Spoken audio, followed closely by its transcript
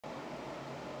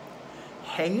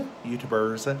Hey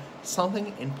YouTubers,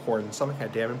 something important, something kind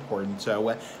of damn important.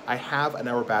 So I have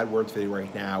another bad words video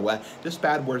right now. This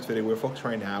bad words video we're focused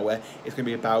right now is going to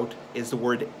be about, is the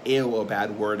word ew a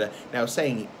bad word? Now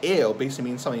saying ew basically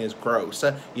means something is gross.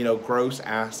 You know, gross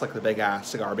ass like the big ass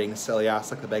cigar, being silly ass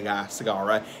like the big ass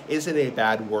cigar. Is it a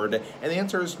bad word? And the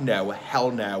answer is no,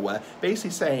 hell no.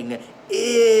 Basically saying,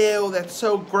 ew, that's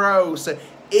so gross.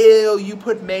 Ew, you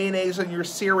put mayonnaise on your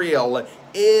cereal.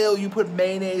 Ew, you put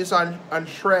mayonnaise on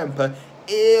shrimp.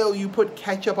 Ew, you put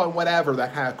ketchup on whatever,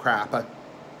 that kind of crap.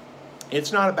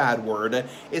 It's not a bad word.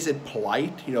 Is it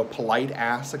polite? You know, polite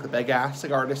ass like the big ass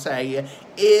cigar to say,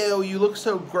 ew, you look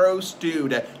so gross,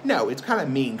 dude. No, it's kind of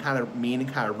mean and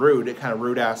kind of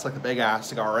rude ass like the big ass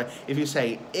cigar. If you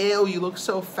say, ew, you look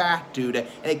so fat, dude, and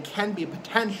it can be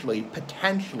potentially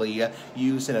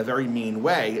used in a very mean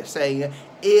way, saying,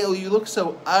 ew, you look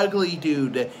so ugly,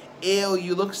 dude. Ew,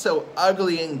 you look so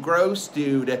ugly and gross,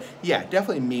 dude. Yeah,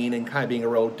 definitely mean and kind of being a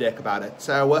real dick about it.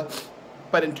 So,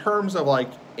 but in terms of like,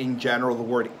 in general, the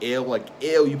word ew, like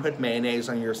ew, you put mayonnaise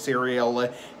on your cereal,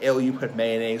 ew, you put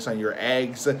mayonnaise on your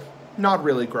eggs, not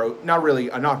really gross,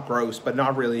 not gross, but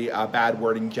not really a bad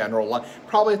word in general.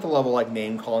 Probably at the level like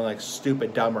name calling, like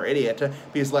stupid, dumb, or idiot,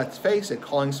 because let's face it,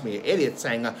 calling me an idiot,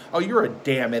 saying, oh, you're a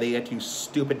damn idiot, you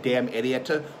stupid damn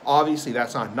idiot, obviously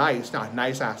that's not nice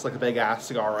ass like a big ass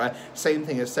cigar. Same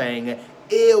thing as saying,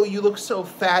 ew, you look so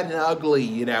fat and ugly,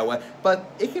 you know,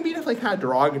 but it can be definitely kind of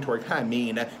derogatory, kind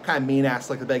of mean ass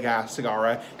like a big ass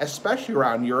cigar, especially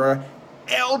around your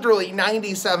elderly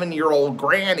 97-year-old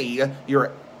granny.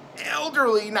 Your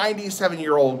elderly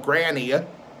 97-year-old granny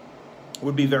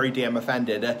would be very damn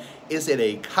offended. Is it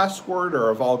a cuss word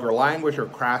or a vulgar language or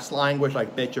crass language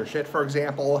like bitch or shit, for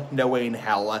example? No way in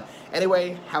hell.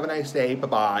 Anyway, have a nice day,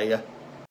 bye-bye.